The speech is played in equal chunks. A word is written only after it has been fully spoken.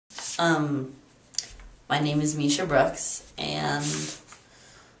Um, my name is Misha Brooks, and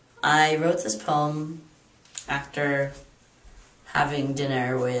I wrote this poem after having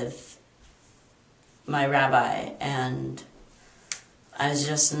dinner with my rabbi, and I was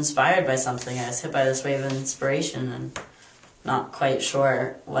just inspired by something. I was hit by this wave of inspiration and not quite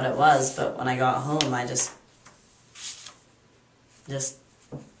sure what it was, but when I got home, I just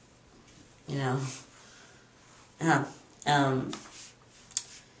yeah.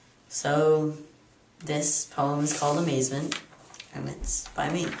 So this poem is called Amazement, and it's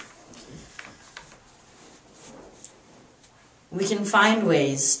by me. We can find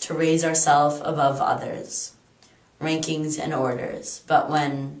ways to raise ourselves above others, rankings and orders, but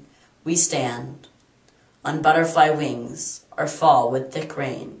when we stand on butterfly wings or fall with thick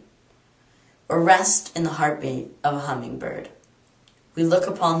rain, or rest in the heartbeat of a hummingbird, we look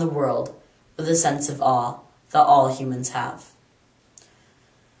upon the world with a sense of awe that all humans have.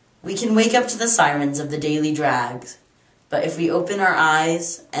 We can wake up to the sirens of the daily drags, but if we open our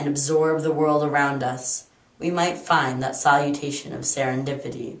eyes and absorb the world around us, we might find that salutation of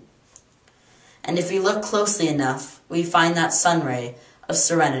serendipity. And if we look closely enough, we find that sunray of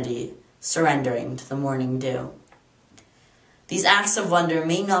serenity surrendering to the morning dew. These acts of wonder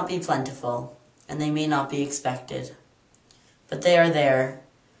may not be plentiful, and they may not be expected, but they are there,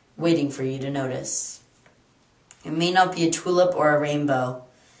 waiting for you to notice. It may not be a tulip or a rainbow.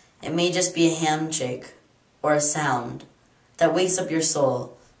 It may just be a handshake or a sound that wakes up your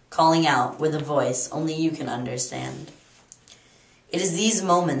soul, calling out with a voice only you can understand. It is these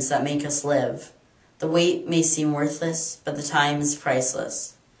moments that make us live. The wait may seem worthless, but the time is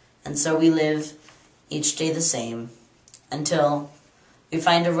priceless. And so we live each day the same, until we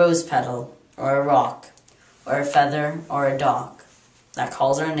find a rose petal or a rock or a feather or a dog that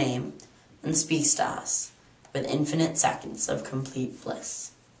calls our name and speaks to us with infinite seconds of complete bliss.